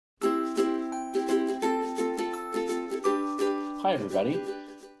Hi everybody.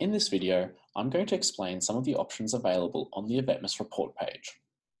 In this video, I'm going to explain some of the options available on the AVETMISS report page.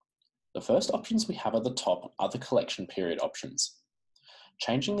 The first options we have at the top are the collection period options.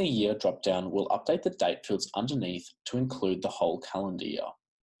 Changing the year drop-down will update the date fields underneath to include the whole calendar year.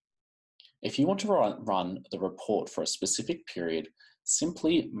 If you want to run the report for a specific period,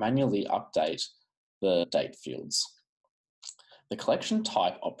 simply manually update the date fields. The collection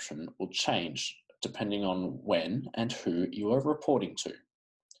type option will change depending on when and who you are reporting to.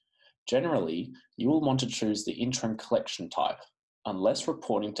 Generally, you will want to choose the interim collection type, unless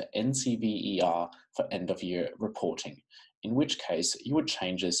reporting to NCVER for end-of-year reporting, in which case you would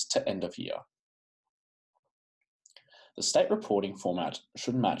change this to end-of-year. The state reporting format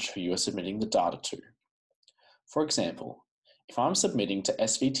should match who you are submitting the data to. For example, if I'm submitting to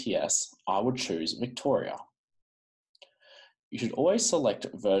SVTS, I would choose Victoria. You should always select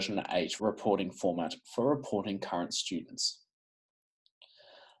version 8 reporting format for reporting current students.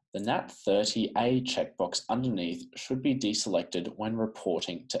 The NAT30A checkbox underneath should be deselected when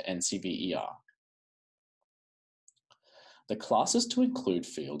reporting to NCVER. The Classes to Include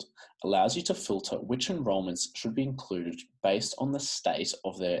field allows you to filter which enrolments should be included based on the state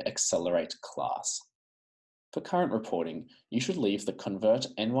of their aXcelerate class. For current reporting, you should leave the Convert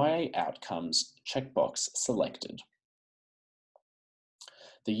NYA Outcomes checkbox selected.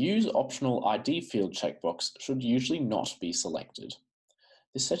 The Use Optional ID field checkbox should usually not be selected.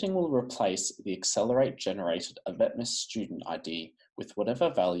 This setting will replace the aXcelerate generated AVETMISS student ID with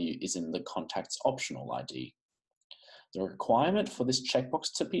whatever value is in the contact's optional ID. The requirement for this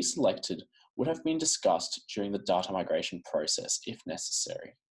checkbox to be selected would have been discussed during the data migration process if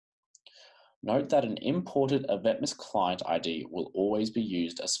necessary. Note that an imported AVETMISS client ID will always be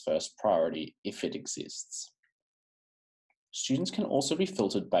used as first priority if it exists. Students can also be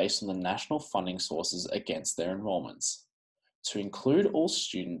filtered based on the national funding sources against their enrolments. To include all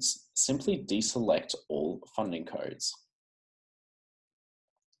students, simply deselect all funding codes.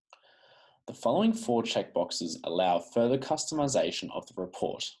 The following 4 checkboxes allow further customization of the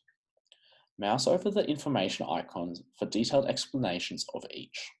report. Mouse over the information icons for detailed explanations of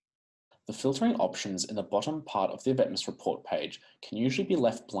each. The filtering options in the bottom part of the AVETMISS report page can usually be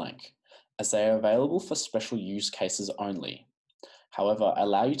left blank, as they are available for special use cases only. However,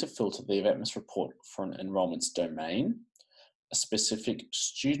 allow you to filter the AVETMISS report for an enrolment's domain, a specific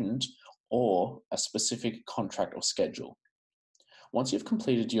student, or a specific contract or schedule. Once you've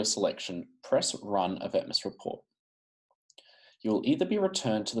completed your selection, press Run AVETMISS report. You will either be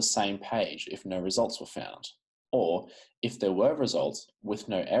returned to the same page if no results were found, or if there were results with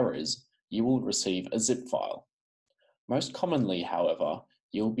no errors, you will receive a zip file. Most commonly, however,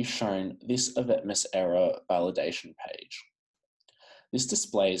 you will be shown this AVETMISS error validation page. This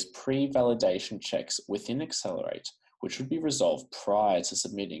displays pre-validation checks within aXcelerate, which should be resolved prior to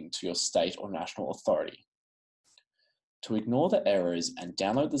submitting to your state or national authority. To ignore the errors and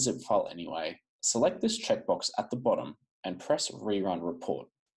download the zip file anyway, select this checkbox at the bottom and press Rerun Report.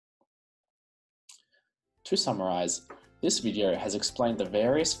 To summarize, this video has explained the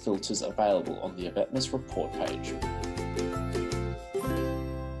various filters available on the AVETMISS report page.